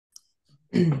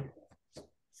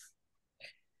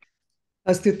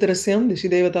अस्त्युत्तरस्यां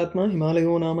दिशिदेवतात्मा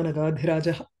हिमालयो नाम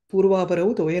नगाधिराजः पूर्वापरौ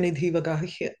तोयनिधीव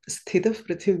गाह्य स्थितः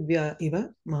पृथिव्या इव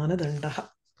मानदण्डः.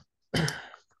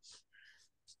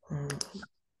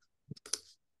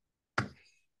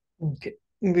 Okay,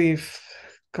 we've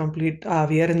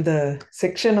we are in the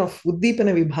section of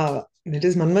Uddipana Vibhava. That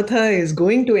is, Manmatha is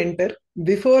going to enter.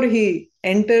 Before he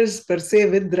enters per se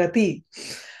with Rati,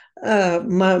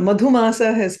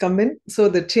 Madhumasa has come in. So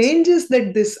the changes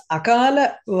that this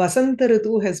Akala Vasanta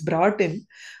Ritu has brought in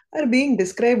are being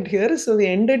described here. So we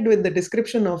ended with the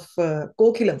description of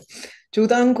Kokilam.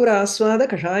 Chutankura aswada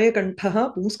kashaya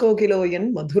kantaha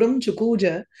pumskokiloyan madhuram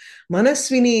chukuja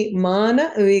manasvini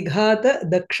mana vighata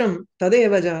daksham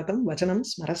tadeva jatam vachanam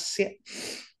smarasya.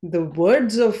 The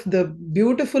words of the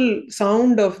beautiful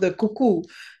sound of the cuckoo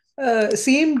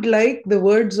seemed like the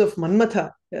words of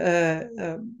Manmatha,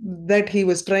 that he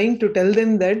was trying to tell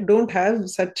them that don't have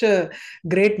such a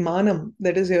great manam,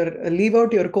 that is, leave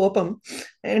out your kopam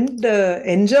and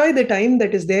enjoy the time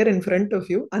that is there in front of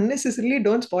you. Unnecessarily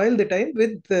don't spoil the time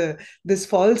with this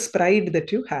false pride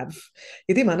that you have.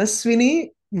 Iti manasvini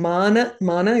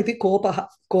mana iti kopaha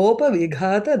kopa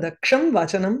vighata daksham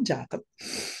vachanam jatam.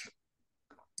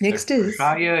 Next That is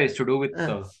Kashaya is to do with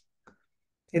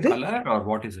color, or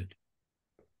what is it?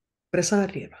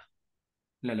 Prasaryava.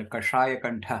 Kashaya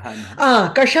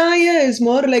kantaha. Kashaya is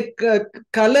more like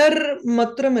color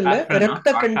matramilla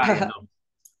rakta kantaha.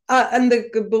 அந்த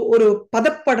ஒரு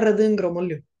பதப்படுறதுங்கிறோம்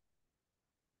இல்லையோ,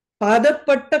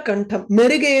 பதப்பட்ட கண்டம்,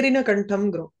 மெருகேறின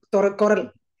கண்டம்ங்கிறோம், குரல்.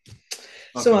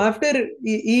 So after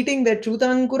eating that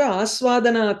Chutankura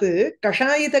aswadanat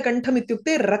kashayita kantham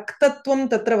ityukte raktatvam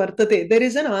tatra vartate. There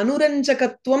is an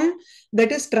anuranjakatvam that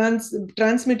is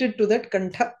transmitted to that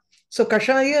kantha. So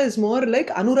kashaya is more like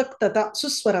anuraktata,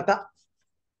 suswarata.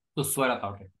 Suswarata,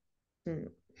 okay.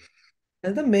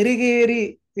 அது மெருகேறி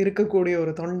இருக்கக்கூடிய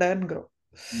ஒரு தொண்டன்கிறோம்.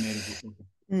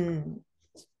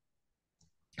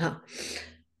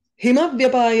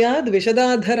 हिमव्यपायाद्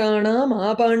विशदाधराणाम्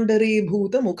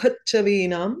आपाण्डरीभूत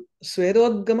मुखच्छवीनां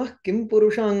स्वेदोद्गमः किं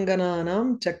पुरुषाङ्गनानां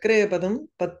चक्रे पदं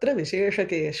पत्र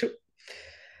विशेषकेषु.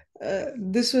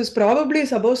 This was probably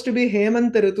supposed to be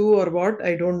Hemant Ritu or what,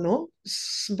 I don't know.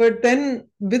 But then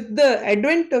with the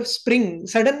advent of spring,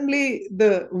 suddenly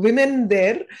the women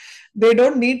there, they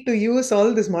don't need to use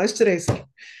all this moisturizer.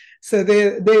 So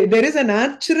there is a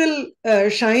natural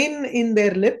shine in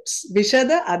their lips.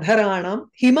 Vishada adharanam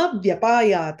hima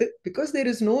vyapayat, because there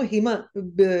is no hima,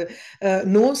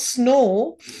 no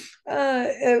snow.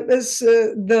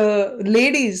 The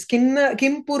ladies kim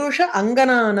purusha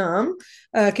angananam,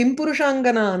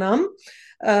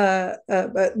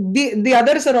 the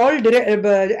others are all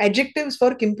adjectives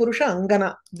for kim purusha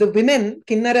angana. The women,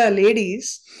 kinnara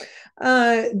ladies,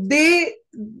 they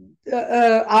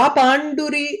apandari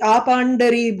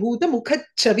bhuta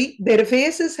mukhachavi, their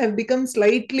faces have become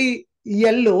slightly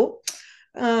yellow.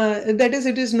 That is,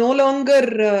 it is no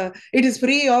longer, it is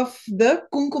free of the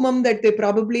kunkumam that they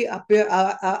probably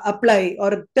apply,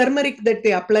 or turmeric that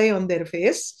they apply on their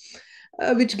face,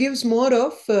 which gives more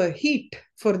of heat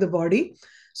for the body.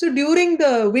 So during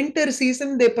the winter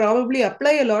season, they probably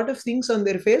apply a lot of things on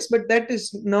their face, but that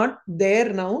is not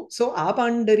there now. So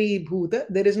apandari bhuta,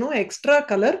 there is no extra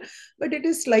color, but it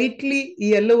is slightly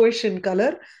yellowish in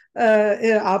color.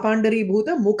 Apandari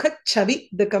bhuta mukhachavi,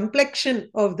 the complexion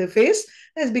of the face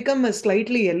has become a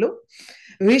slightly yellow.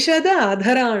 Vishada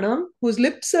adharanam, whose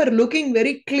lips are looking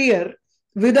very clear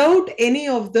without any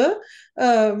of the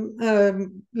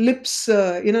lips,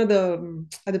 the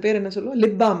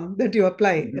lip balm that you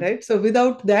apply, right? So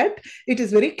without that, it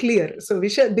is very clear. So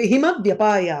hima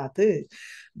vyapayat,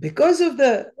 because of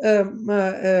the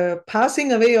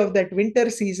passing away of that winter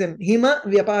season, hima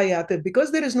vyapayat,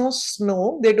 because there is no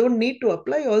snow, they don't need to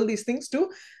apply all these things to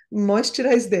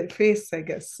moisturize their face, I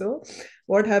guess. So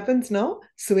what happens now?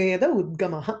 Sweda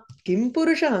udgamaha kim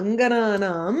purusha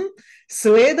angananam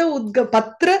sweda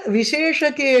patra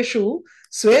visheshakeshu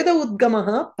sweda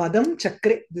udgamaha padam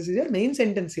chakre. This is your main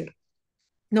sentence here.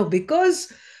 Now,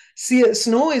 because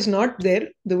snow is not there,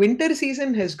 the winter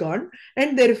season has gone,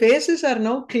 and their faces are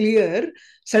now clear,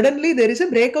 suddenly there is a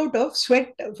breakout of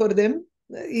sweat for them,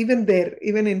 even there,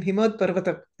 even in Himad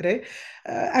Parvatam, right?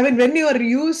 I mean, when you are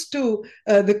used to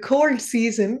the cold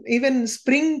season, even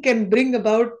spring can bring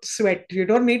about sweat. You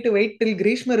don't need to wait till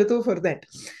Grishma Ritu for that.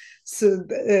 So,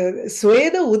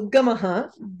 Sweda Udgamaha,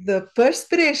 the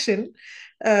perspiration,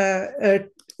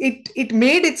 it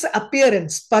made its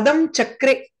appearance. Padam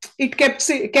chakre, it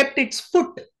kept its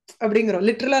foot. அப்படிங்கிறோம்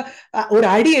லிட்டரலா ஒரு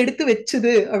அடி எடுத்து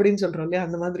வச்சுது அப்படின்னு சொல்றோம் இல்லையா,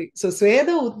 அந்த மாதிரி. So Shweta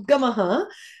உத்கமஹா,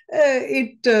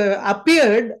 it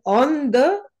appeared on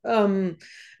the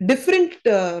different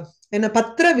in a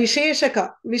patra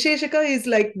visheshaka. Visheshaka is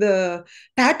like the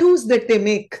tattoos that they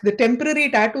make, the temporary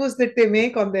tattoos that they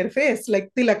make on their face, like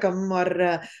tilakam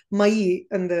or mai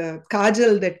and the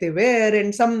kajal that they wear,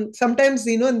 and sometimes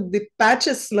the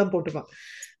patches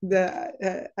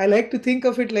I like to think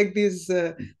of it like these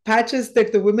patches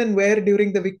that the women wear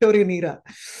during the Victorian era.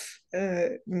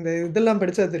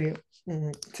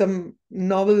 Some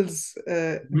novels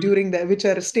during that, which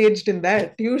are staged in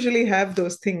that, usually have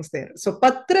those things there. So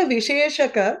patra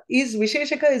visheshaka is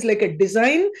like a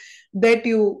design that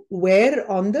you wear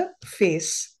on the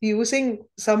face using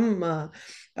some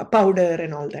powder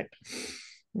and all that.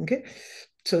 Okay,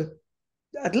 so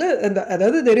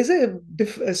there is a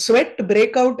sweat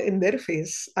breakout in their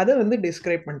face. That's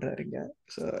describe பண்றாருங்க.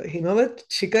 So himavat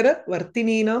shikara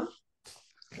vartininam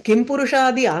किं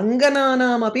पुरुषादि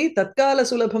अङ्गनानामपि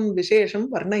तत्कालसुलभं विशेषं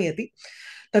वर्णयति.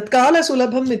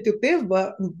 तत्कालसुलभम् इत्युक्ते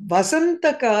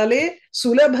वसन्तकाले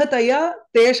सुलभतया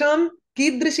तेषां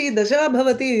कीदृशी दशा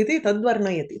भवति इति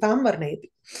तद्वर्णयति, तां वर्णयति.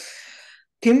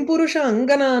 किं पुरुष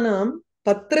अङ्गनानां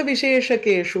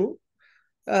पत्रविशेषकेषु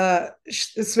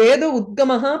स्वेद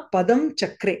उद्गमः पदं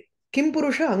चक्रे. किं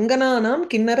पुरुष अङ्गनानां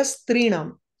किन्नरस्त्रीणां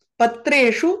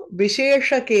पत्रेषु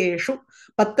विशेषकेषु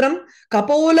पत्रं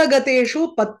कपोलगतेषु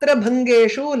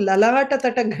पत्रभङ्गेषु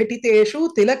ललाटतटघटितेषु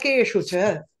तिलकेषु च.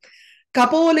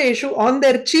 Kapoleshu, on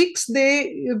their cheeks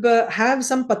they have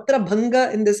some patra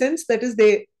bhanga, in the sense that is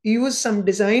they use some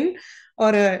design or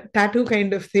a tattoo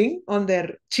kind of thing on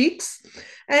their cheeks.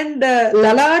 And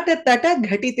lalate tata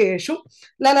ghatiteshu,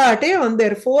 lalate, on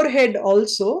their forehead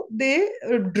also they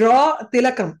draw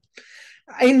tilakam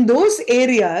in those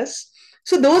areas.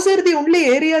 So those are the only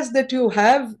areas that you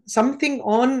have something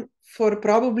on, for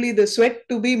probably the sweat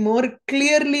to be more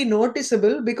clearly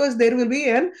noticeable, because there will be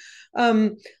then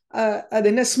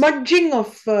a smudging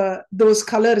of those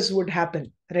colors would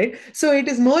happen, right? So it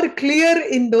is more clear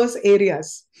in those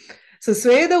areas. So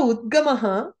sweda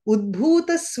udgamaha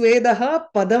udbhuta swedaha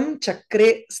padam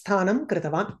chakre sthanam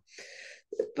kritavan.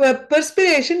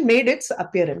 Perspiration made its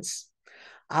appearance.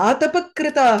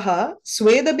 Atapakritaha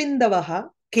swedabindavaha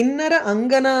kinnara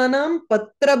angananam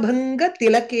patrabhanga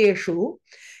tilakeshu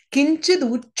kinchid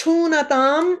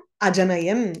uchchunatam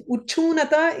ajanayan.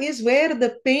 Uchchunata is where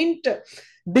the paint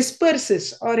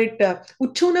disperses, or it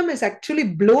uchchunam is actually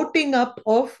bloating up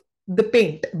of the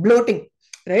paint, bloating,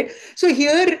 right? So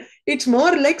here it's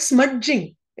more like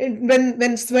smudging.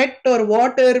 When sweat or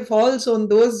water falls on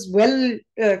those well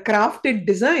crafted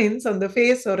designs on the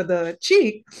face or the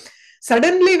cheek,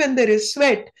 suddenly when there is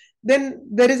sweat, then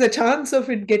there is a chance of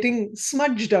it getting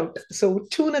smudged out. So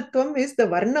uchchunatvam is the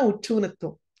varna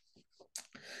uchchunatvam.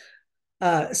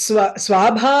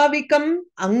 Swabhavikam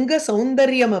anga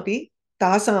saundaryamapi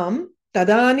tasam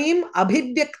tadanim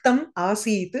abhivyaktam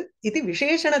asit iti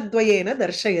visheshanadvayena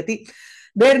darshayati.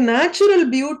 Their natural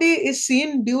beauty is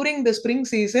seen during the spring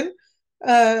season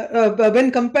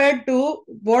when compared to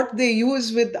what they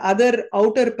use with other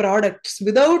outer products.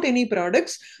 Without any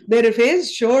products, their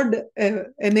face showed a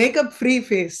makeup-free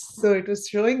face. So it was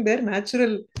showing their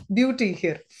natural beauty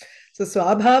here. So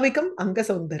swabhavikam anga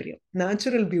saundaryam,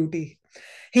 natural beauty.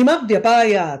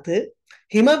 Himavyapayat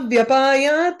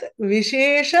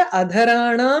vishesha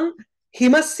adharanam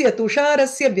himasya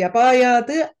tusharasya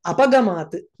vyapayat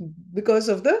apagamat, because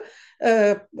of the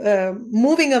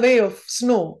moving away of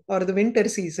snow or the winter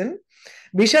season.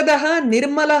 Vishadaha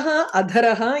nirmalaha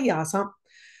adharaha yasam.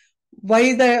 Why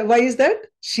is that?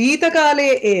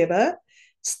 Sheetakale eva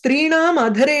strinam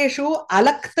adhareshu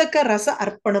alaktaka rasa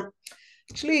arpanam.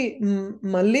 Actually,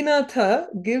 Mallinatha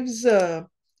gives a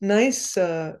nice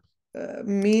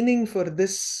meaning for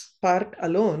this part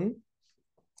alone.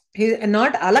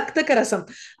 Not alaktaka rasam.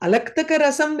 Alaktaka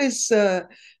rasam is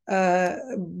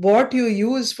what you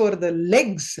use for the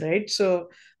legs, right? So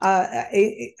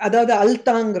adavada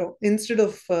altangro, instead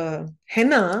of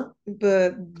henna,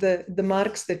 the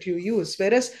marks that you use.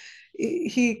 Whereas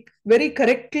he very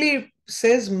correctly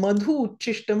says madhu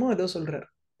uchishtamu ado solrar.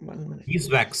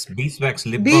 Beeswax,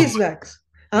 lip balm. Beeswax.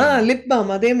 Lip balm,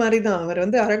 அதே மாதிரி தான் அவர்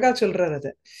அழகா சொல்றாரு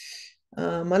அது.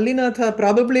 Mallinatha,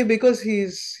 probably because he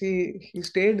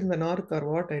stayed in the north or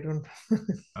what, I don't know.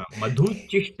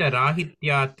 Madhuchishta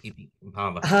rahityat iti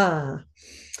bhava.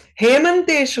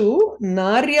 Hemanteshu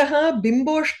naryaha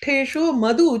bimboshteshu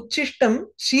madhu uchishtam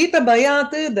shita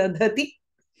bayat dadhati.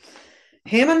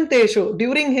 Hemanteshu,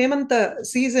 during Hemanta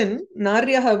season,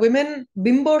 naryaha, women,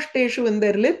 bimboshteshu, in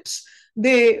their lips,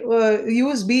 they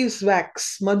use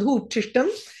beeswax, madhu uchishtam,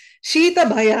 shita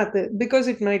bhayat, because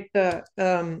it might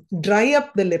dry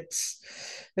up the lips.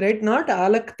 right? Not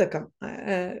alaktakam.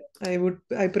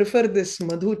 I prefer this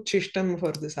madhu chishtam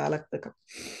for this alaktakam.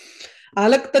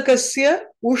 Alaktakasya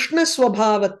ushna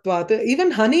swabhavatvat.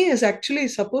 Even honey is actually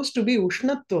supposed to be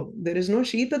ushnatvam. There is no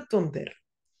shitatvam there.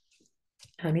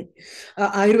 Honey.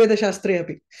 Ayurveda Shastre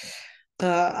api.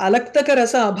 Alaktaka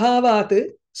rasa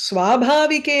abhavat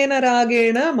swabhavikena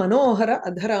ragena manohara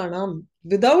adharanam.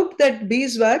 Without that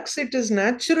beeswax, it is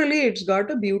naturally, it's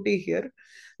got a beauty here.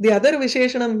 The other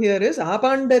Visheshanam here is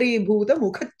apandari bhuta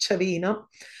mukhachavina.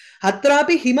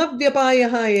 Atrapi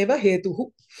himavyapayaha eva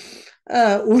hetuhu.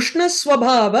 Ushna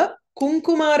swabhava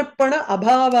kunkumarpana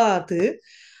abhavat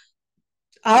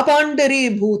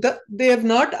apandari bhuta. They have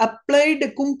not applied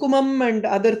kumkumam and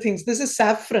other things. This is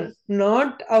saffron,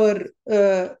 not our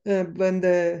when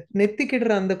the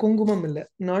nettikidra and the kungumam illa,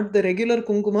 not the regular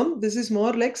kungumam. This is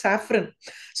more like saffron.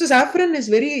 So saffron is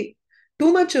very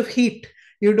too much of heat.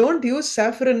 You don't use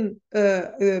saffron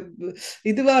as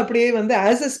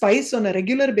a spice on a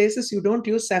regular basis. You don't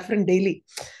use saffron daily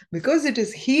because it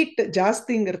is heat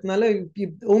jasthi.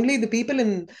 Only the people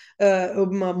in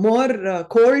more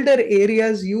colder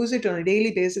areas use it on a daily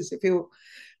basis. If you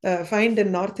find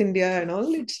in North India and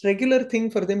all, it's regular thing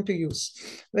for them to use.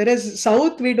 Whereas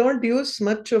South, we don't use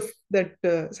much of that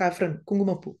saffron,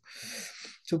 kungumapu.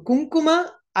 So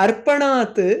kunkuma arpana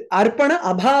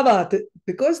abhavat,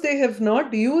 because they have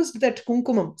not used that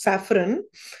kunkumam, saffron,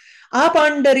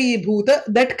 apandari bhuta,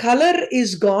 that color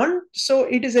is gone, so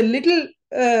it is a little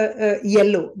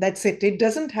yellow. That's it. It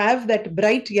doesn't have that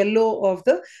bright yellow of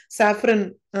the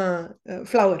saffron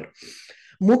flower.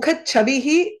 Mukha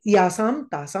chavihi yasam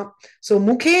tasam. So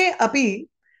mukhe api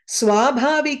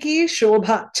swabhaviki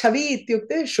shobha. Chavi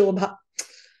ityukte shobha.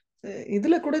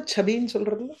 Idhula kuda chavi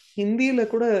solradilla. Hindi la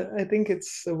kuda, I think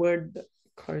it's a word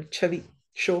called chavi.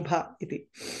 Shobha iti.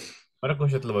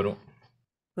 Amarakoshathila varum.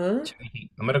 Chavihi.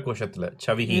 Amarakoshathila.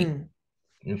 Chavihi.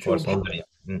 For Saundaryam.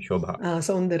 Shobha.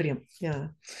 Saundaryam. Yeah.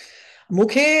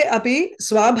 Mukhe api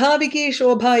swabhaviki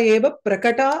shobha eva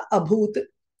prakata abhut.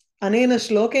 Anena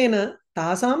shlokena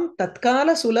tasam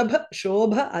tatkala sulabha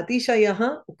shobha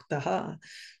atishayaha uktaha.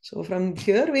 So from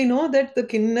here we know that the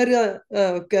Kinnara,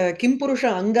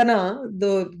 Kimpurusha Angana,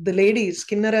 the ladies,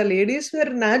 Kinnara ladies were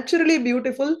naturally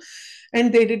beautiful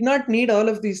and they did not need all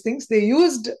of these things. They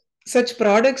used such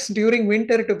products during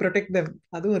winter to protect them.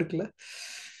 Adu irukla.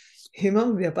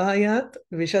 Himam vyapayat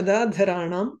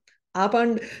vishadadharanam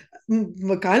apand.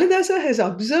 Kālidāsa has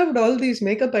observed all these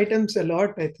makeup items a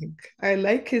lot, I think. I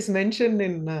like his mention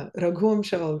in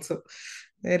Raghuvamsha also,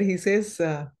 where he says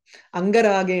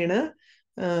Angaragena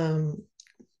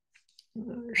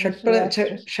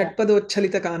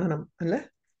Shatpadochalita Kananam.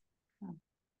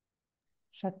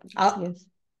 Yes.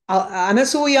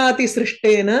 Anasuyati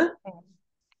Srishtena.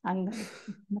 Yes.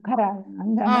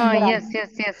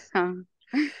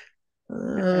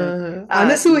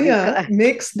 Anasuya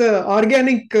makes the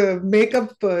organic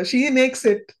makeup, she makes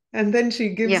it and then she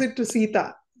gives it to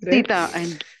Sita. Right? Sita,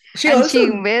 and she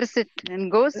wears it and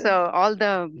goes, all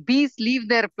the bees leave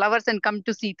their flowers and come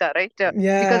to Sita, right?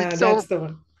 Yeah, because that's the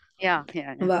one. Yeah.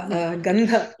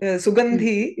 Gandha,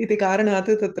 Sugandhi, iti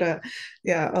karanatu tatra.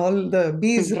 Yeah, all the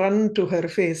bees run to her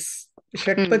face.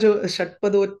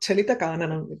 Shatpadochalita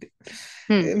kananam.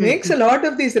 Makes a lot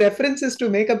of these references to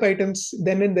makeup items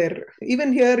then and there.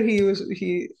 Even here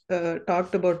he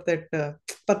talked about that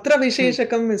patra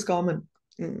visheshakam is common.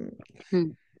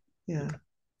 Yeah.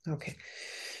 Okay.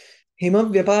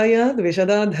 Himavyapayad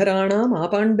vishadadharanam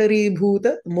apandari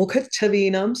bhuta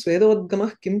mukhacchavinam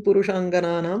svedodgamah kim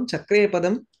purushangananam chakre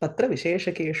padam patra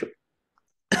visheshakeshu.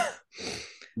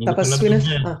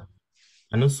 Tapasvina.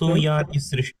 Anusuyati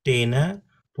srishtena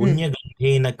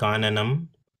punyagandhena kananam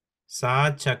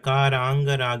sa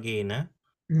chakarangaragena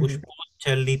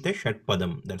pushpochalita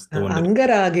shatpadam. That's the one.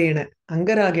 Angaragena.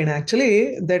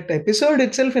 Actually, that episode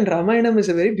itself in Ramayanam is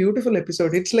a very beautiful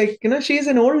episode. It's like, she's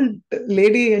an old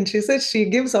lady and she says she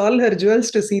gives all her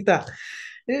jewels to Sita.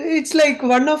 It's like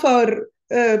one of our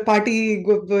party,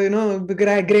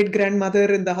 great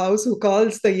grandmother in the house who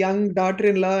calls the young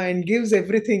daughter-in-law and gives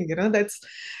everything.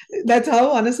 That's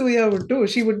how Anasuya would do.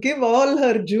 She would give all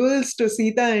her jewels to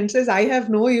Sita and says, I have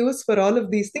no use for all of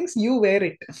these things. You wear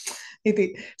it.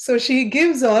 So she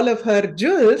gives all of her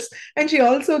jewels and she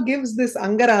also gives this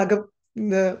Angaraga,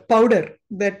 the powder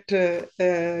that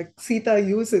Sita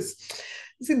uses.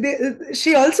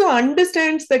 She also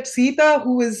understands that Sita,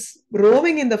 who is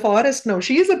roaming in the forest now,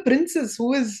 she is a princess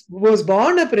who was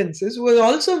born a princess, who was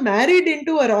also married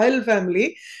into a royal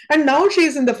family, and now she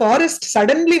is in the forest.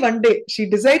 Suddenly one day she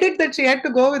decided that she had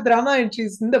to go with Rama and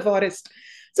she's in the forest,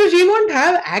 so she won't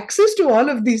have access to all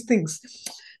of these things.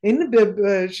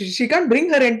 She can't bring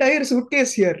her entire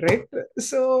suitcase here, right?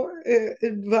 So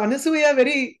Anasuya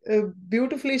very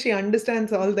beautifully she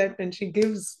understands all that and she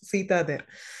gives Sita there.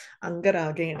 Angara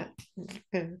again.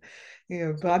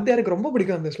 Padyaருக்கு ரொம்ப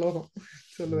பிடிக்கும் அந்த ஸ்லோகம்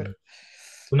சொல்லுவார்.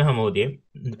 Punaha Mahodaya,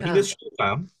 the previous shloka.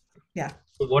 Yeah.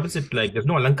 So what is it like? There's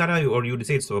no alankara, or you would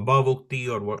say it's Swabhavokti,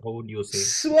 or what, how would you say?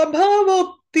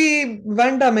 Swabhavokti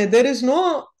vandame. There is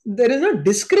no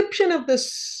description of this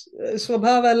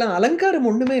Swabhava. Alankaram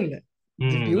undume illa.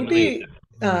 The beauty.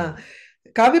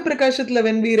 Kavya Prakashatla,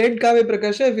 when we read Kavya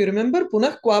Prakasha, if you remember,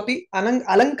 punah kwapi,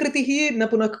 alankritihi na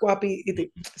punah kwapi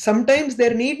iti. Sometimes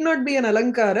there need not be an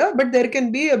alankara, but there can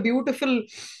be a beautiful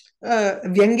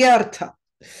vyangyartha.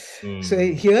 So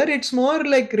here it's more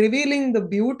like revealing the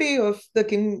beauty of the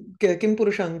Kim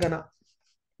Purusha Angana.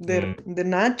 The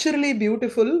naturally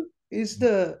beautiful is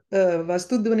the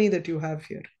Vastudvani that you have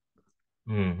here.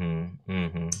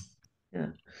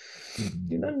 Yeah.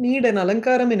 You don't need an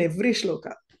alankaram in every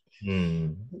shloka.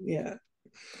 Yeah.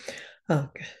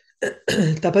 Okay.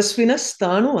 Tapasvinas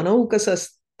tanu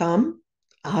anaukasastam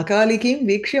akalikim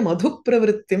vikshya madhu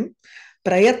pravrittim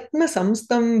prayatna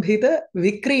samstambhita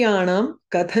vikriyanam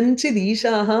kathanchid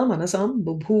ishaha manasam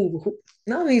bubhuvuhu.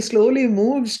 Now he slowly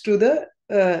moves to the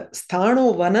sthano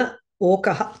vana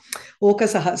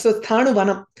okasaha. So sthanu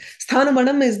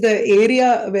vanam is the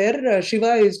area where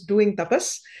Shiva is doing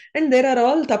tapas, and there are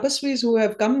all tapasvis who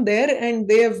have come there and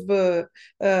they have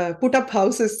put up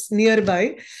houses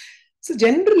nearby. So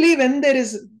generally when there is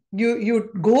you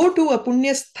go to a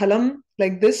punya sthalam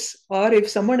like this, or if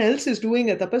someone else is doing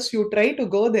a tapas, you try to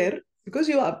go there because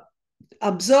you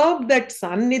absorb that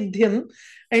sannidhyam,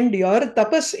 and your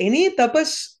tapas, any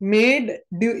tapas made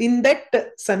in that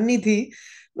sannidhi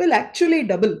will actually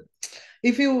double.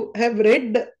 If you have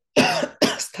read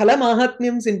sthala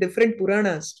mahatmyams in different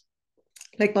Puranas,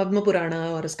 like Padma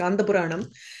Purana or Skanda Puranam,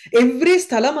 every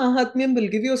sthala mahatmyam will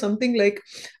give you something like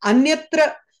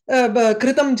anyatra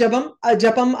kritam japam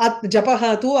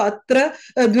japahatu atra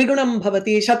dvigunam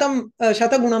bhavati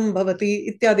shatagunam bhavati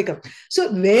ityadikam.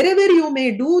 So wherever you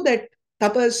may do that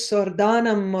tapas or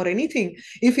danam or anything,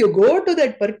 if you go to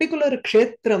that particular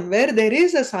kshetram where there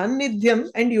is a sannidhyam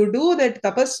and you do that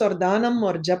tapas or danam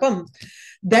or japam,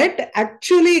 that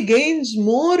actually gains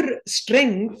more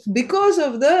strength because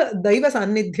of the daiva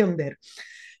sannidhyam there.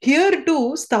 Here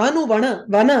too, sthanu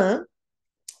vana,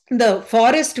 the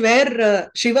forest where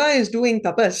Shiva is doing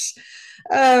tapas,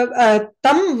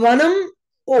 tam vanam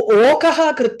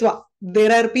okaha kritva.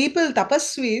 There are people,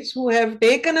 tapasvis, who have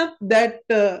taken up that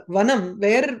vanam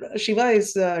where Shiva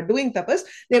is doing tapas.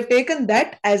 They have taken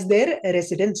that as their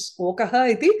residence. Okaha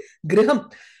iti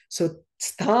griham. So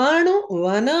sthanu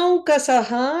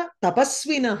vanaukasaha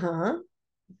tapasvinaha.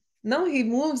 Now he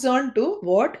moves on to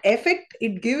what effect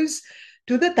it gives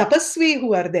to the tapasvi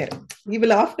who are there. He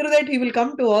will, after that, he will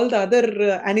come to all the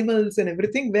other animals and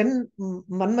everything when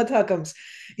Manmatha comes.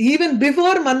 Even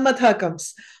before Manmatha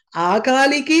comes,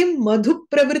 akalikim madhu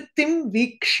pravrittim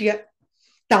vikshya.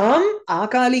 Tam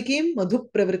akalikim madhu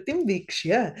pravrittim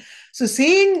vikshya. So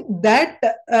seeing that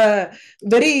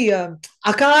very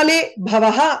akale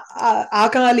bhavaha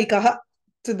akalikaha.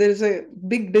 So there is a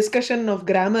big discussion of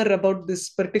grammar about this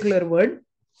particular word.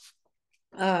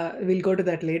 We'll go to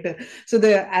that later. So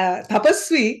the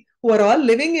tapasvi who are all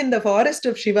living in the forest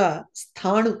of Shiva,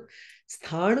 sthanu.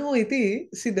 Sthanu iti,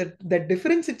 see that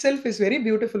difference itself is very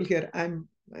beautiful here. I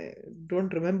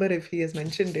don't remember if he has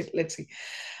mentioned it. Let's see.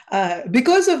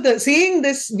 Because of the seeing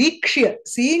this vikshya,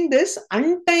 seeing this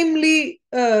untimely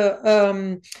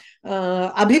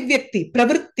abhivyakti,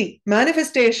 pravritti,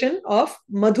 manifestation of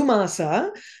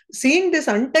Madhumasa, seeing this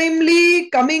untimely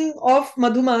coming of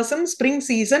Madhumasam, spring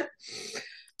season,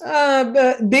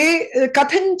 they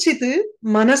kathanchit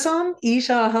manasam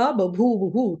ishaha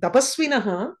babhuvuhu.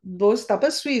 Tapasvinaha, those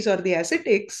tapasvis or the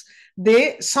ascetics,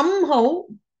 they somehow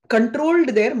controlled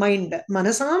their mind.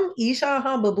 Manasam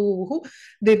ishaha babhuvuhu.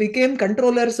 They became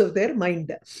controllers of their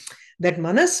mind. That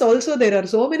manas also, there are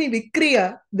so many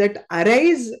vikriya that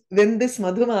arise when this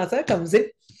Madhumasa comes in.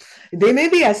 They may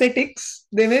be ascetics,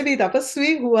 they may be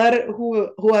tapasvi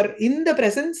who are in the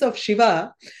presence of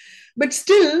Shiva, but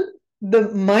still the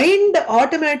mind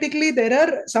automatically, there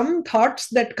are some thoughts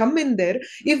that come in there.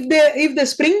 If the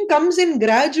spring comes in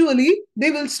gradually, they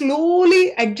will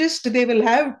slowly adjust. They will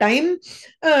have time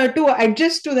to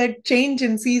adjust to that change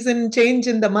in season, change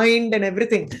in the mind and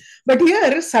everything. But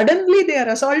here suddenly they are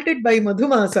assaulted by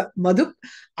Madhumasa. Madhu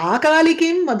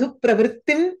akalikim madhu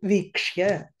pravrittim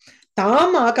vikshya.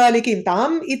 Tam akalikim.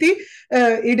 Tam iti,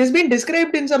 it has been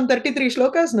described in some 33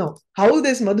 shlokas now. How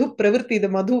this madhu pravritti, the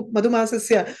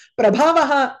madhumasasya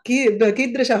prabhavaha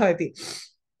kidrishaha iti.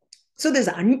 So this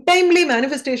untimely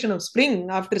manifestation of spring,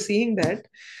 after seeing that,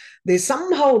 they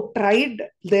somehow tried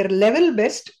their level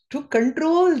best to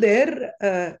control their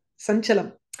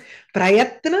sanchalam.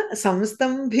 Prayatna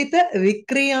samstambhita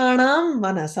vikriyanam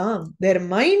manasam. Their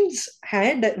minds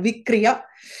had vikriya.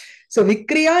 So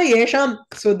vikriya yesham.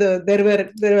 So there were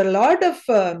a lot of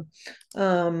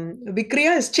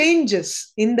vikriya is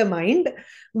changes in the mind,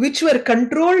 which were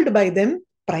controlled by them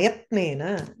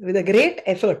prayatnena, with a great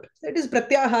effort. That is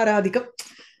pratyaharadikam.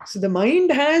 So the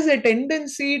mind has a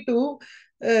tendency to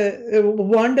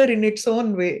wander in its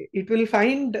own way. It will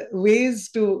find ways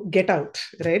to get out,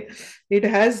 right? It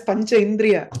has pancha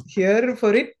indriya here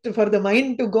for the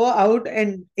mind to go out and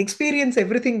experience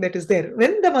everything that is there.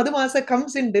 When the madhumasa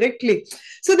comes in directly,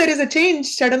 so there is a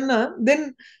change, Chadanna,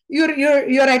 then your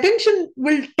attention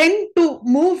will tend to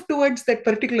move towards that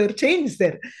particular change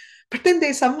there. But then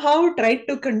they somehow tried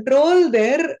to control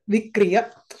their vikriya.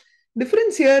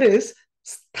 Difference here is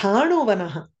sthanu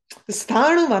vanaha.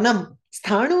 Sthanu vanam.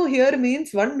 Sthanu here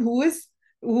means one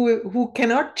who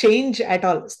cannot change at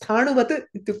all. Sthanuvat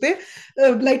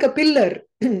like a pillar,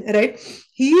 right?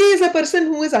 He is a person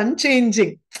who is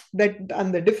unchanging. That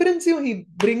and the difference he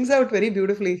brings out very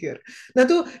beautifully here.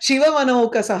 Natu shiva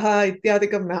manaukasaha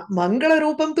ityadikam mangala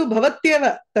rupam tu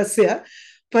bhavatyeva tasya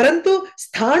parantu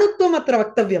sthanutvam atra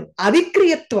vaktavyam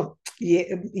adikriyatvam.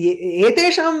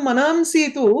 Etesham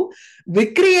manamsi tu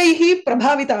vikriyaihi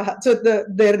prabhavitaha. So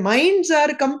their minds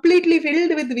are completely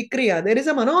filled with vikriya. There is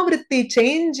a manovritti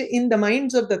change in the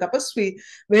minds of the tapasvi,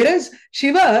 whereas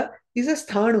Shiva is a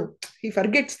sthanu. He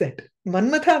forgets that.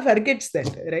 Manmatha forgets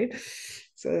that, right?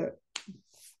 So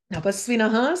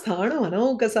tapasvinaha sthanu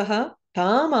manaukasaha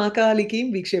tam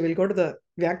akalikim vikshe. We'll go to the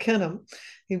Vyakhyanam.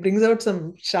 He brings out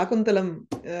some Shakuntalam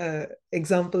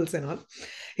examples and all.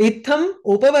 Itham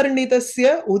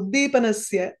upavarnitasya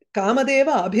uddipanasya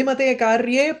kamadeva abhimate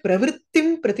karye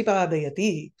pravrittim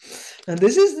pratipadayati. And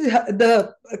this is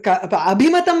the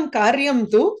abhimatam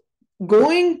karyam to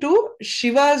going to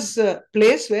Shiva's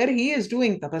place where he is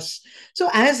doing tapas. So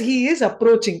as he is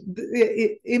approaching,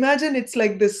 imagine it's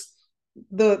like this.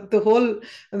 The whole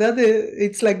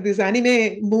it's like this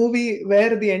anime movie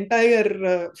where the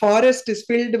entire forest is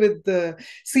filled with the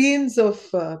scenes of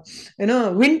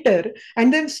winter,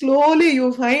 and then slowly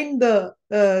you find the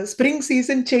spring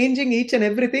season changing each and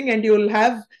everything, and you will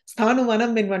have sthanu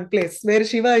vanam in one place where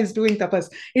Shiva is doing tapas.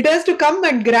 It has to come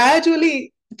and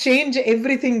gradually change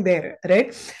everything there,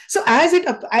 right? So as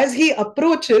he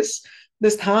approaches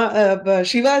this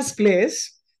Shiva's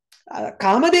place,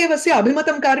 कामदेवस्य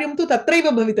अभिमतं कार्यं तु तत्रैव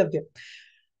भवितव्यम्.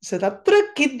 सो तत्र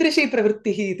कीदृशी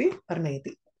प्रवृत्तिः इति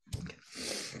वर्णयति.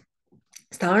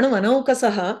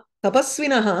 स्थाणुमनौकसः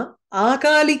तपस्विनः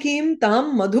आकालिकीं तां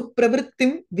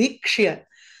मधुप्रवृत्तिं वीक्ष्य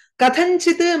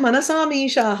कथञ्चित्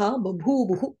मनसामीशाः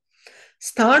बभूवुः.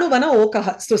 स्थाणुवन ओकः.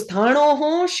 सो स्थाणोः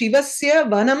शिवस्य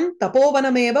वनं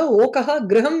तपोवनमेव ओकः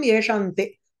गृहं येषान्ते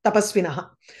तपस्विनः.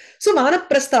 सो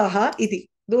वानप्रस्थाः इति.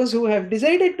 Those who have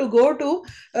decided to go to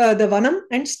the vanam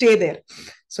and stay there.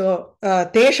 So,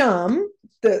 tesham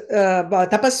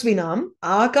tapasvinam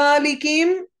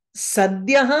akalikim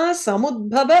sadhyaha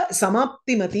samudbhava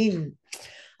samaptimatim.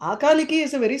 Akaliki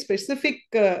is a very specific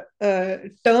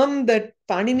term that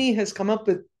Panini has come up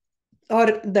with,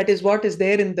 or that is what is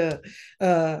there in the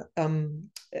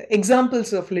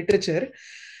examples of literature.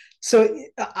 So,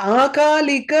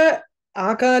 akalika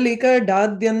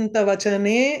dadyanta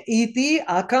vachane iti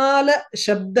akala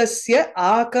shabdasya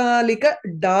akalika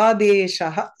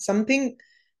dadeshaha. Something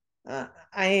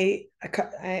I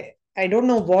don't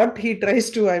know what he tries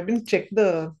to. I didn't check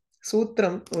the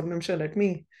sutram. Let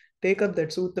me take up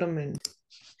that sutram and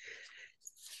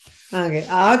okay.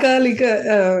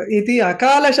 Akalika iti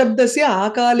akala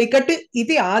shabdasya akalikat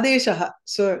iti adeshaha.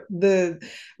 So the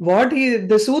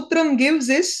sutram gives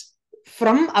is,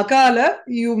 from akala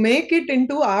you make it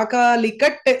into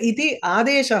akalikat iti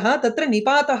adeshaha tatra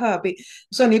nipataha api.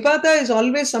 So nipata is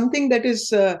always something that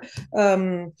is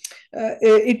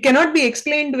it cannot be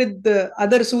explained with the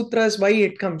other sutras why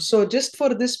it comes. So just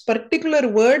for this particular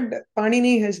word,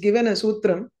 Panini has given a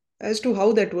sutram as to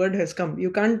how that word has come.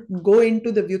 You can't go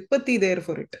into the vyutpatti there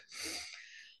for it.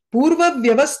 Purva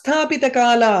vyavasthapita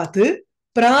kalat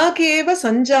prakeva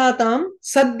sanjatam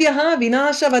sadhyaha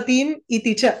vinashavatim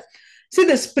iti cha. See,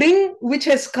 the spring which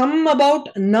has come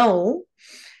about now,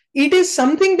 it is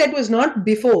something that was not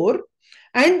before,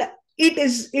 and it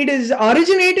is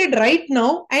originated right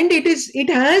now, and it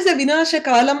has a vinasha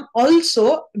kalam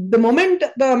also. The moment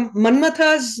the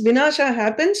Manmatha's vinasha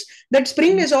happens, that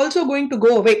spring is also going to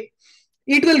go away.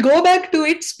 It will go back to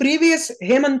its previous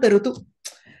Hemanta Rutu.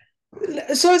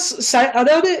 So,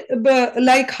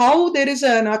 like how there is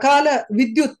an akala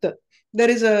vidyut, there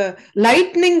is a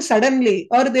lightning suddenly,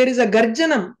 or there is a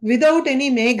garjanam without any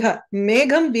megha.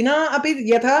 Megham vina api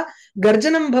yatha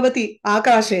garjanam bhavati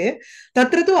akashe,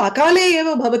 tatra tu akale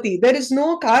eva bhavati. There is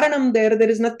no karanam there, there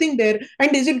is nothing there.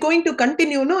 And is it going to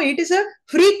continue? No, it is a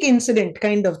freak incident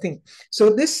kind of thing. So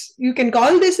this, you can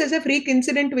call this as a freak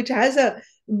incident which has a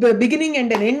beginning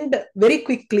and an end very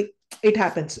quickly. It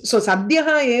happens. So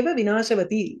sadhyaha eva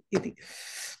vinashavati iti.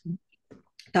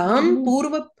 Tam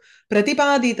purva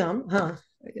pratipaditam.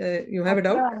 You have a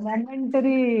doubt?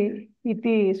 Momentary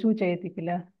iti सूचयति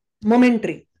किल.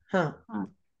 Momentary.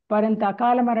 परन्तु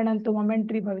अकालमरणं तु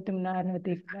मोमेण्टरी भवितुं न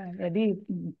अर्हति किल. यदि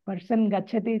person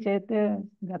गच्छति चेत्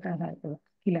गतः एव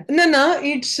किल. No,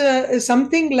 it's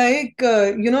something like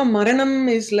maranam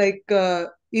is like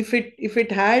if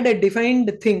it had a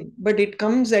defined thing, but it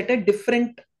comes at a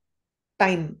different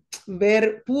time,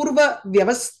 where purva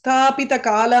vyavasthapita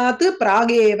kalat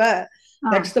prageva.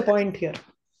 That's the point here.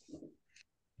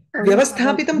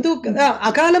 Vyavasthapitam tu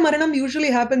akala maranam usually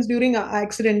happens during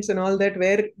accidents and all that,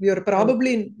 where you're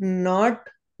probably not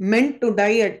meant to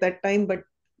die at that time, but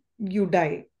you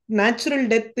die. Natural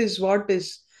death is what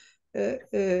is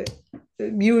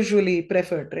usually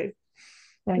preferred, right?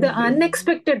 The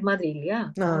unexpected madri, yeah.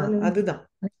 Adudha.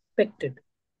 Unexpected.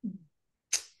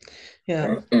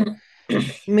 Yeah.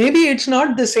 Maybe it's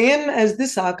not the same as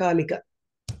this akalika.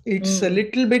 It's a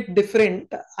little bit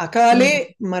different.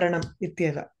 Akale maranam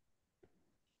ityeva.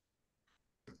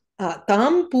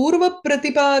 Tam purva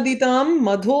pratipaditam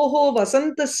madhoho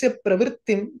vasantasya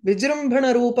pravrittim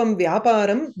vijrambhana roopam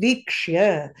vyaparam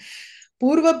vikshya.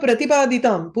 Purva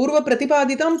pratipaditam,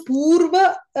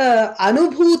 purva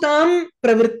anubhutam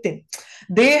pravrittim.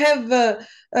 They have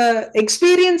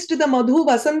experienced the madhu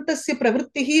vasantasya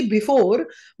pravrittihi before,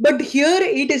 but here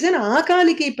it is an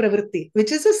akaliki pravritti,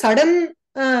 which is a sudden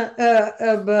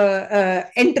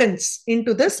entrance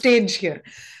into the stage here.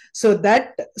 So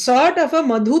that sort of a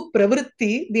madhu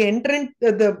pravritti, the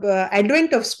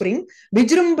advent of spring,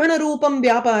 vijrambhana roopam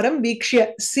vyaparam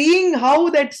vikshya, seeing how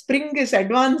that spring is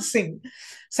advancing,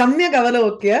 samyak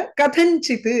avalokya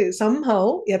kathanchit,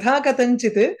 somehow yatha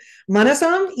kathanchit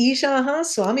manasam ishaha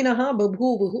swaminaha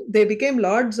babhuvuhu, they became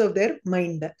lords of their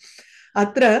mind.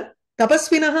 Atra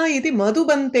tapasvinaha iti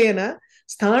madhubantena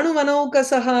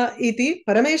sthanumanaukasaha iti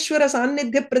parameshwara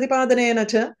sannidhya pratipadanena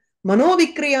cha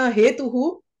manovikriya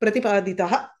hetuhu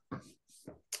pratipaditaha.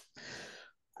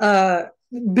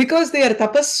 Because they are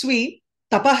tapasvi,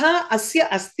 tapaha asya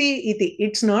asti iti.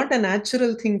 It's not a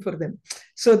natural thing for them.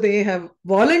 So they have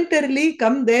voluntarily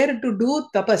come there to do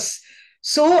tapas.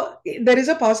 So there is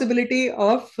a possibility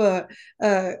of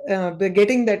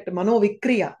getting that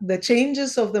manovikriya. The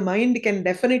changes of the mind can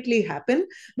definitely happen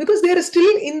because they are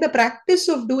still in the practice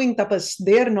of doing tapas.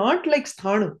 They are not like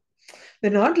sthanu. They're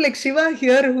not like Shiva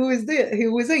here, who is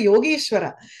a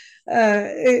Yogeshwara.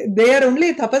 They are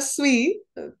only tapasvi,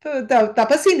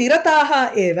 tapasi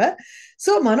nirataha eva.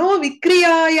 So mano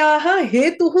vikriyayaha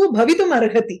hetuhu bhavitum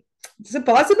arhati. It's a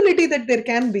possibility that there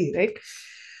can be, right?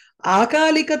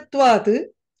 Akalikatvat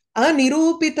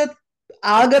anirupita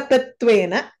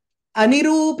agatatvena,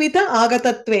 anirupita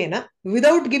agatatvena,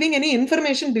 without giving any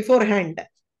information beforehand.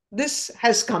 This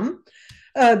has come.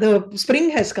 The spring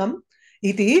has come.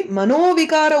 Iti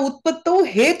manovikara utpatto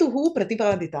hetuhu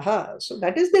pratipaditaha. So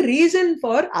that is the reason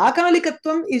for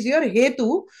akalikatvam is your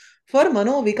hetu for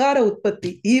manovikara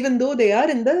utpatti, even though they are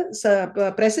in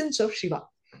the presence of Shiva.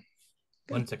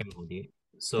 1 second, Modi.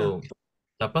 So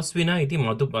tapasvina iti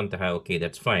madhubantaha. Okay,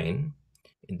 that's fine.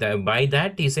 By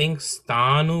that he's saying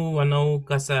sthanu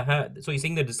vanaukasaha. So he's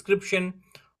saying the description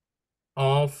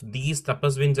of these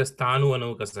tapasvins as sthanu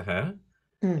vanaukasaha.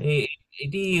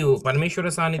 Iti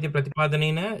Parameshwara Sanidhya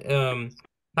Pratipadanena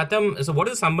Katam. So what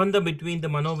is the sambandha between the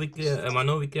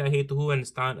Manovikya Hetuhu and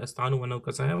Sthanu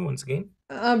Vanaukasaha once again?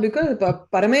 Because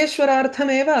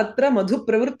Parameshwarartham eva atra madhu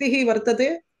pravrittihi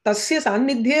vartate tasya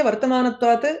sannidhye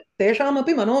vartamanatvat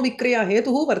teshamapi manovikriya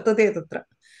hetuhu vartate tatra.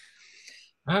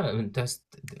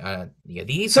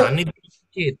 Yadi sannidhya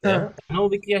chet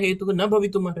manovikriya hetuhu na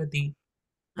bhavitum arhati.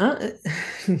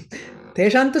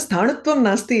 Teshantu sthanutvam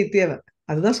nasti ityeva.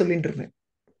 அதுதான் சொல்லிட்டு இருந்தேன்.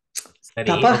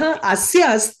 Tapaha asya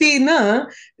astina.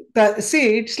 See,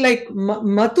 it's like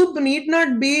matub need not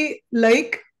be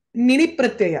like nini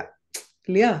pratyaya.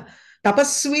 இல்லையா?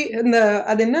 Tapasvi,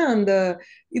 அது என்ன அந்த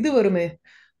இது வருமே,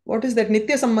 what is that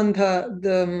nitya sambandha?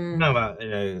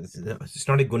 It's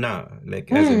not a guna, like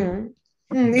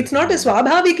it's not a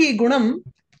swabhaviki gunam,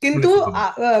 kintu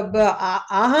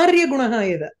aharya gunaha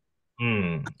eda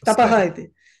tapaha iti.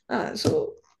 So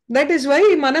that is why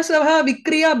manasavha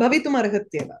vikriya bhavitum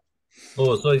arhatyeva.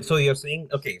 Oh, so you're saying,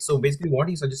 okay, so basically what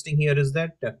he's suggesting here is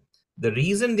that the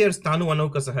reason there's Stanu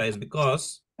Anaukasaha is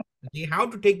because they have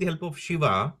to take the help of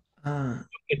Shiva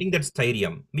getting that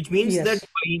styrium, which means that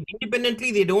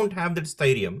independently they don't have that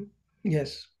styrium.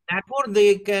 Yes. Therefore,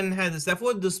 they can have,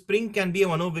 therefore the spring can be a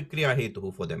Manovikriya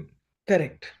Hetu for them.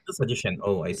 Correct. The suggestion.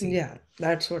 Oh, I see. Yeah,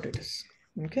 that's what it is.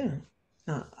 Okay.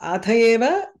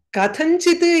 Athayeva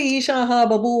kathanchit ishaha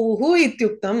babuhu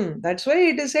ityuktam. That's why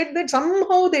it is said that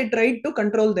somehow they tried to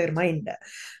control their mind,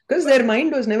 because their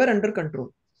mind was never under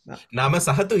control. Nama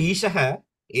sahatu ishaha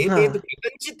etetu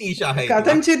kathanchit ishaha.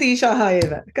 Kathanchit ishaha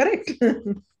eva. Correct.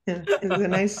 It's a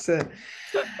nice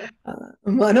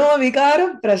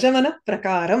manovikara prashamana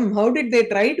prakaram. How did they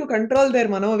try to control their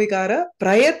manovikara?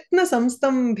 Prayatna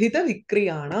samstambhita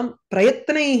vikriyanam.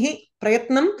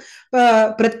 Prayatnam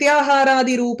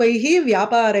pratyaharadi rupaihi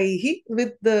vyaparaihi,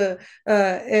 with the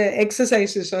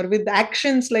exercises or with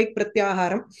actions like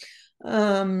pratyaharam.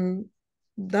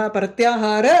 The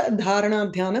pratyahara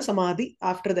dharana dhyana samadhi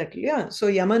after that. Yeah. So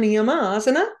yama niyama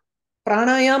asana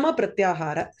pranayama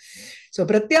pratyahara. So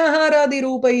pratyaharadi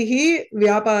rupaihi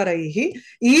vyaparaihi,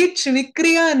 each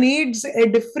vikriya needs a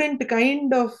different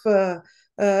kind of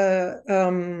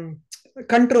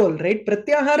control, right?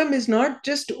 Pratyaharam is not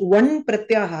just one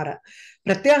pratyahara.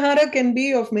 Pratyahara can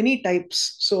be of many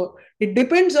types. So it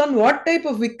depends on what type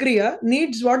of vikriya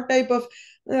needs what type of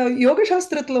yoga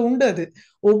shastrathula undadu.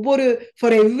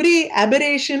 For every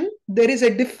aberration, there is a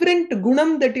different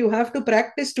gunam that you have to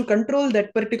practice to control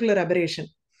that particular aberration.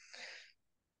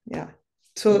 Yeah.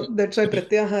 So that's why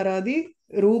pratyaharadi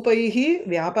rupaihi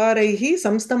vyaparaihi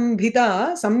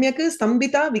samstambhita samyak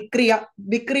stambhita vikriya.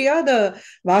 Vikriya, the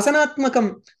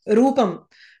vasanatmakam rupam,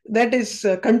 that is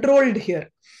controlled here.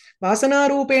 Vasana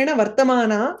rupena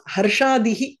vartamana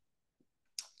harshadihi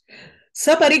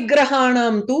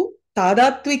saparigrahanam tu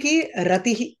tadattviki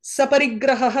ratihi.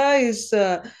 Saparigraha is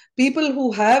people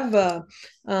who have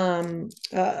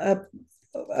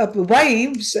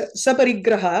wives,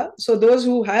 saparigraha. So those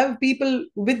who have people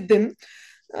with them,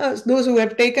 those who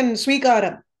have taken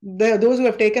swikara, those who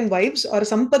have taken wives, or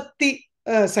sampatti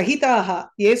sahitaha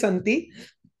ye santi,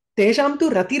 tesham tu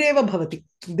ratireva bhavati.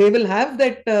 They will have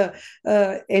that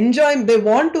enjoy, they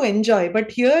want to enjoy,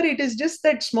 but here it is just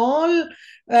that small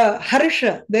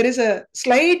harsha. There is a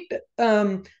slight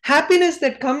happiness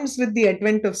that comes with the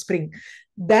advent of spring.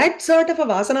 That sort of a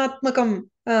vasanatmakam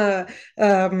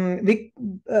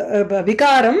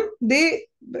vikaram, they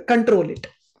control it.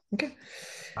 Okay.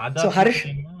 So harsh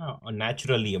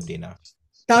naturally abdina.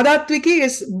 Tadattviki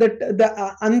is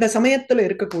the and the samayathula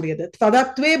irukakudiyadu.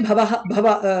 Tadatve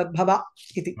bhava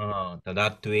iti.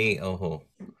 Tadatve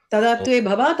Tadatve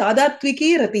bhava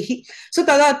tadattviki ratihi. So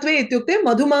tadatve ityukte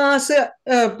madhumasa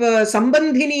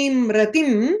sambandhinim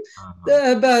ratim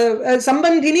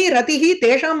sambandhini ratihi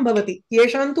tesham bhavati.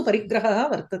 Yesham tu parigraha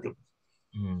vartati.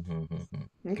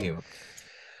 Okay.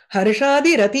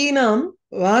 Harshadi ratinam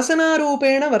vasana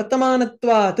rupena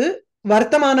vartamanatvat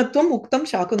vartamanatvam uktam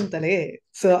shakuntale.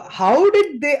 So how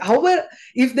did they,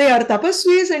 if they are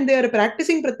tapasvis and they are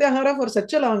practicing pratyahara for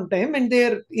such a long time and they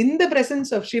are in the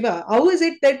presence of Shiva, how is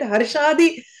it that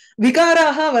harshadi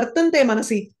vikaraha vartante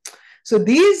manasi? So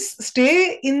these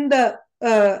stay in the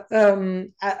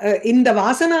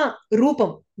vasana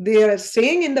rupam. They are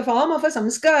staying in the form of a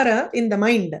samskara in the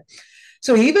mind.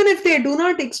 So even if they do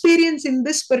not experience in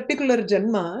this particular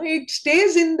janma, it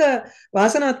stays in the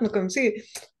vasanatmakam. See,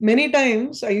 many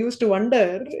times I used to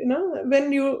wonder,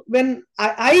 when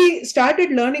I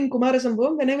started learning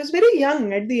Kumārasambhava when I was very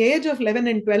young, at the age of 11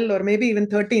 and 12 or maybe even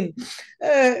 13,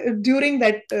 during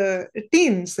that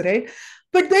teens, right?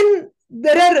 But then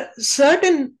there are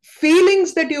certain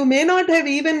feelings that you may not have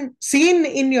even seen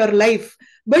in your life,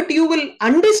 but you will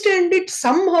understand it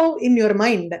somehow in your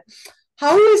mind.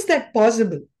 How is that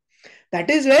possible? That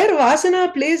is where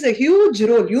Vasana plays a huge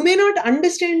role. You may not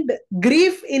understand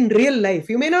grief in real life.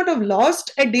 You may not have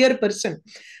lost a dear person.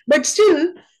 But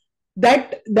still,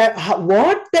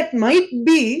 what that might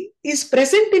be is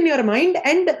present in your mind,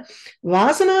 and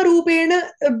Vasana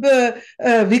rupena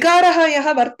vikaraha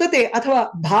yaha vartate athava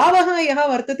bhavaha yaha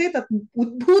vartate tat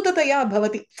udbhutataya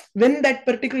bhavati. When that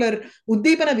particular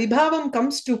uddipana vibhavam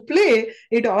comes to play,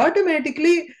 it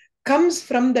automatically comes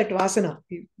from that vasana,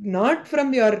 not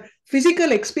from your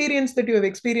physical experience that you have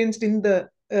experienced in the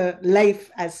life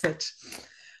as such.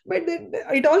 But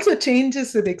it also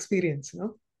changes with experience,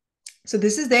 So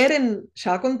this is there in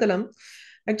Shakuntalam.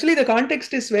 Actually, the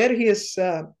context is where he has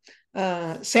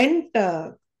sent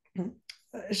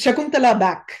Shakuntala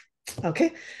back.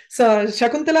 Okay, so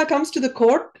Shakuntala comes to the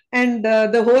court, and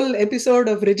the whole episode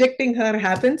of rejecting her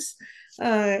happens.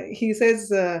 he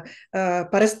says,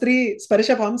 Parastri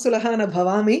Sparsha Pamsulaha na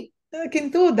bhavami,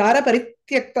 Kintu Dara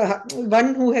Parityaktaha,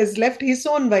 one who has left his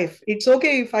own wife. It's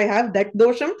okay if I have that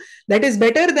dosham, that is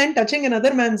better than touching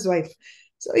another man's wife.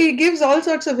 So he gives all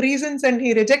sorts of reasons and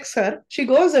he rejects her. She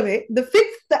goes away. The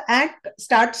fifth act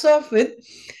starts off with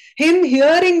him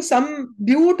hearing some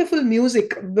beautiful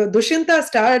music.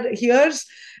 Dushyanta hears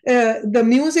the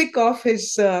music of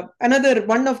his another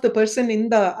one of the person in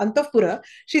the Antapura.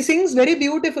 She sings very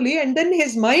beautifully, and then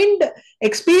his mind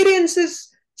experiences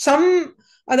some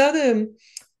அதாவது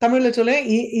தமிழ்ல சொல்ல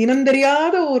இனம்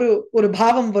தெரியாத ஒரு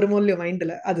பாவம் வருமோல்ல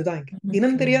மைண்ட்ல. அதுதான்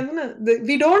இனம் தெரியாதுன்னா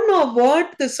we don't know what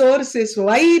the source is,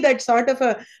 why that sort of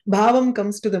a bhavam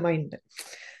comes to the mind.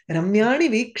 ரம்யாணி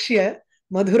வீக்ஷ்ய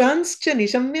மதுரான்ஸ்ச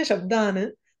நிஷம்ய சப்தான்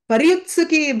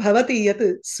பரியுத்சுகி பவதி யத்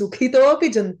சுகிதோபி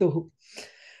ஜந்துः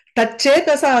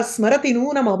தச்சேதசா ஸ்மரதி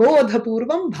நூனம்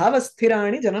அபோதபூர்வம்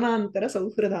பாவஸ்திராணி ஜனனாந்தர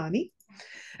சௌஹ்ரதானி.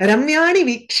 ரம்யாணி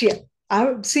வீக்ஷ்ய,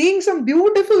 seeing some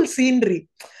beautiful scenery,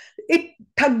 it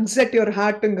tugs at your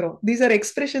heart. These are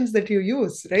expressions that you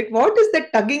use, right? What is that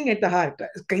tugging at the heart?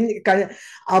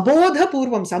 Abodha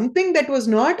purvam, something that was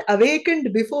not awakened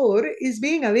before is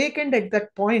being awakened at that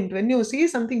point when you see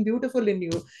something beautiful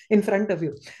in front of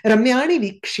you. Ramyani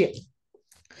vikshya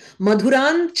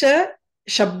madhurancha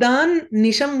shabdan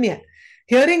nishamya,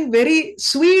 hearing very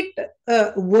sweet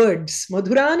words.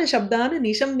 Madhurana shabdana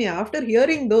nishamya, after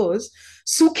hearing those,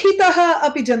 sukhitaha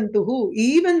api jantuhu,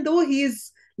 even though he is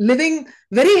living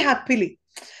very happily,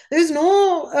 there is no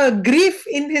grief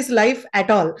in his life at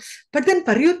all, but then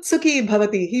paryutsuki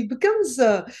bhavati, he becomes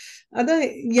adha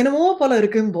enamo pola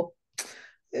irukkumbo,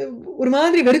 ஒரு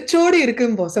மாதிரி வெறிச்சோடி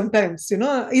இருக்கும்போ sometimes,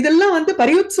 இதெல்லாம் வந்து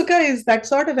paryutsuka is that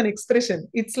sort of an expression.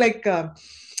 It's like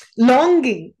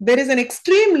longing. There is an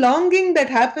extreme longing that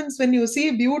happens when you see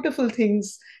beautiful things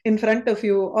in front of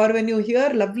you, or when you hear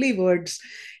lovely words.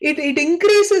 It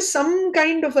increases some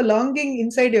kind of a longing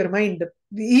inside your mind.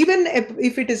 Even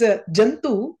if it is a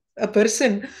jantu, a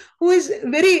person who is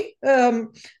very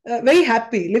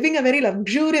happy, living a very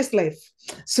luxurious life.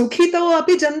 Sukhito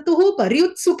api jantuhu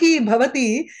paryutsuki bhavati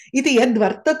iti yad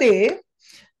vartate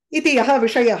iti yaha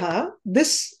vishayaha.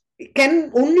 This can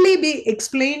only be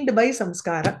explained by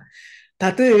samskara.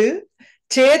 Tat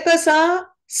chetasa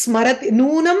smarati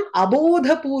nunam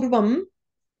abodhapurvam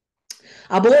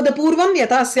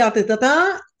yatasyat tata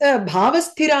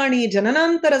bhavasthirani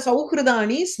jananantara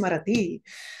sauhridani smarati.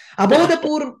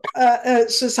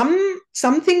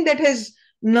 Something that has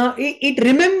not, it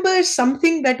remembers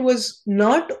something that was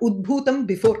not udbhutam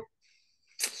before.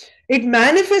 It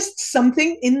manifests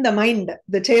something in the mind,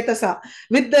 the chetasa,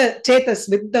 with the chetas,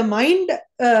 with the mind,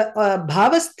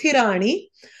 bhavasthirani,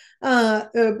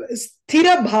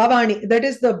 sthira bhavani, that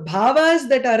is the bhavas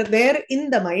that are there in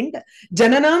the mind,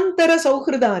 jananantara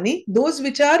sauhridani, those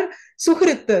which are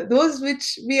suhrit, those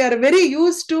which we are very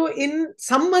used to in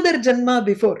some other janma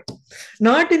before,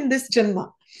 not in this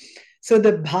janma. So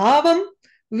the bhavam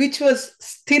which was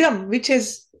sthiram, which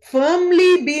has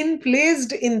firmly been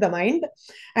placed in the mind,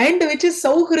 and which is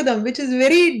sauhridam, which is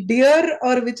very dear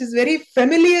or which is very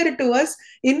familiar to us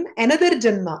in another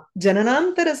janma.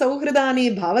 Jananantara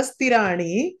sauhridani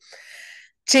bhavasthirani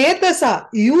chetasa,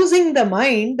 using the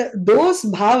mind, those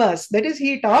bhavas, that is,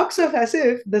 he talks of as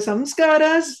if the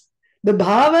samskaras, the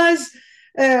bhavas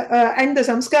and the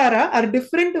samskara are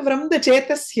different from the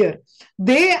chetas here.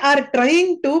 They are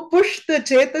trying to push the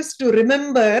chetas to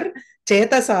remember.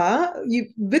 Chetasa,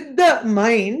 with the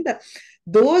mind,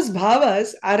 those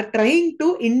bhavas are trying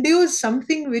to induce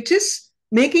something which is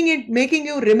making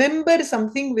you remember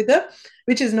something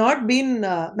which has not been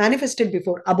manifested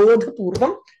before. Abodha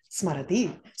purvam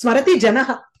smarati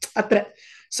janaha atra.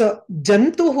 So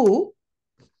jantuhu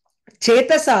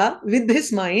chetasa, with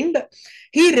his mind,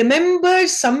 he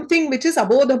remembers something which is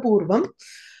abodha purvam.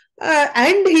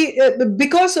 And he,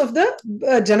 because of the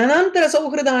jananantara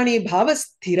sauhridani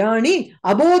bhavasthirani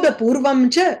abodha purvam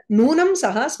cha nunam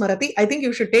saha smarati. I think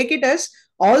you should take it as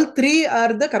all three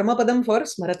are the karma padam for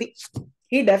smarati.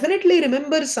 He definitely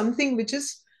remembers something which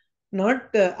is not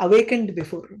awakened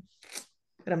before.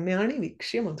 Ramyani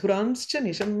vikshya madhuranscha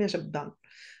nishamya shabdan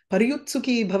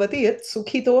paryutsuki bhavati yat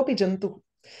sukhitopi jantu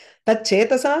tat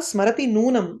chetasa smarati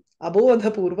nunam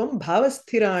abodhapurvam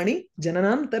bhavasthirani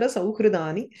jananantara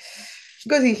sauhridani.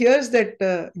 Because he hears that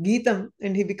Geetam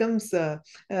and he becomes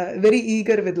very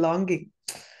eager with longing.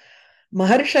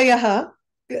 Maharshayaha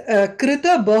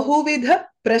krita bahuvidha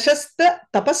prashasta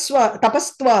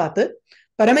tapastvat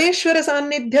parameshwara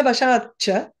sannidhya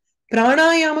vashatcha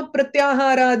Pranayama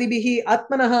pratyahārādibhihi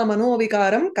atmanaha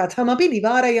manovikaram kathamapi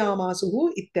nivarayamasuhu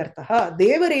ityarthaha.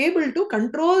 They were able to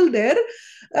control their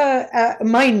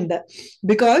mind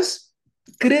because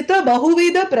krita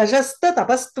bahuvida prashasta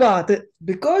tapastvat,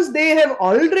 because they have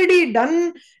already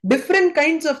done different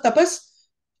kinds of tapas,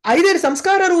 either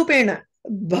samskara rupena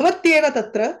bhavatyeva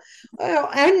tatra,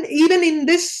 and even in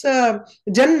this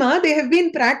janma they have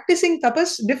been practicing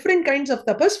tapas, different kinds of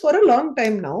tapas for a long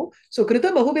time now. So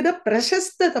krita bahuvida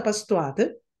prashasta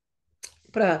tapastvat,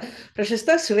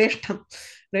 prashasta shreshtham,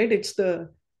 right? It's the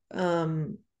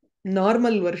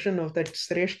normal version of that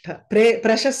shrestha.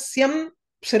 Prashasyam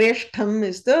shreshtham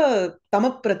is the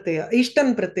tama pratyaya,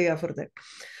 ishtan pratyaya for that.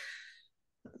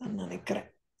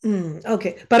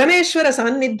 Okay. Parameshwara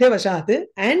sannidhya vashat,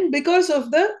 and because of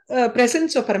the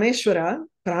presence of Parameshwara,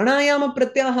 pranayama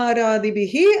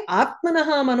pratyahārādibhihi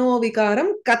atmanaha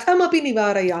manovikaram kathamapi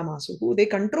nivarayamasuhu. They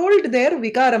controlled their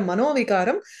vikaram,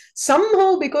 manovikaram,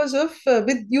 somehow because of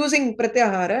with using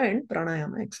pratyahara and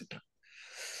pranayama, etc.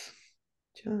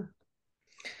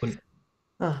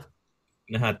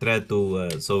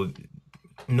 So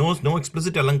no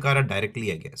explicit alankara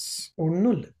directly, I guess.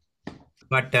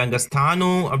 But anga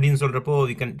sthanu அப்படினு சொல்றப்போ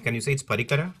can you say it's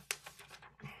parikara?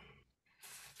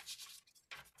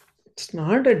 It's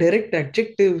not a direct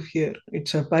adjective here.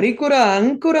 It's a parikura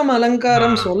ankuram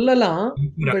alankaram sollalam,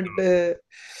 but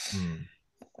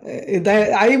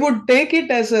I would take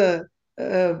it as a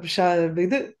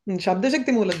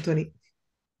shabdashakti mooladhvani.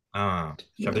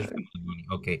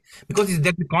 Okay, because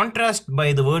there's a contrast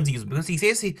by the words he used, because he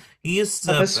says he is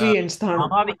tapasvi and sthanu.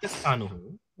 Swabhavika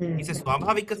sthanu. He says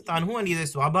swabhavika sthanu and he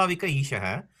says swabhavika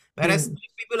ishaha, whereas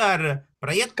people are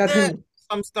prayatna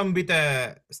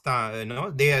samstambita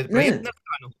sthanu, they are prayatna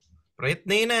sthanu,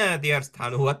 prayatnena they are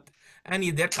sthanuvat, and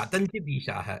they are katanchit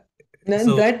ishaha.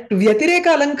 So that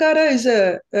vyatireka alankara is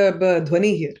a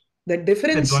dhvani here. The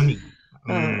difference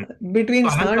between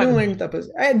sthanu and tapas,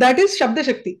 that is shabda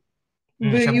shakti.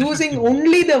 Using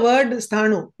only the word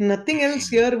sthanu, nothing else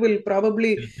here will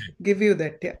probably give you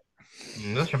that.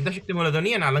 Shabda shakti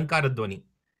mooladhvani and alankara dhvani.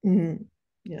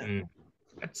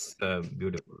 That's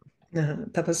beautiful.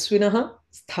 Tapasvinaha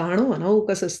sthanu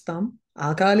anaukasastam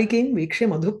akalikim vikshya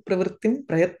madhu pravrittim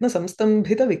prayatna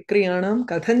samstambhita vikriyanam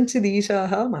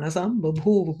kathanchidishaha manasam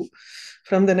babhuvuhu.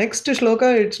 From the next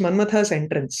shloka, it's Manmatha's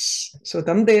entrance. So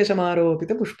tam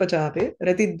desamaropita pushpachape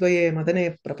ratidvaye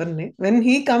madane prapanne. When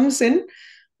he comes in,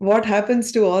 what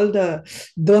happens to all the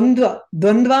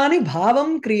dvandvani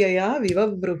bhavam kriyaya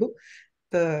vivavruhu,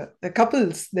 the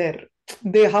couples there,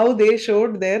 how they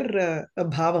showed their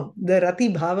bhavam, the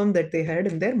rati bhavam that they had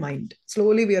in their mind.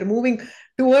 Slowly we are moving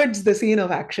towards the scene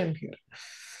of action here.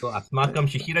 So asmakam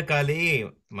shishira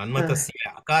kale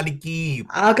manmatasya akaliki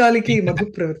madhu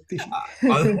pravritti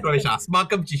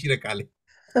asmakam shishira kale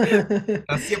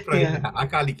tasya pravritti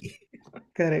akaliki.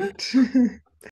 Correct.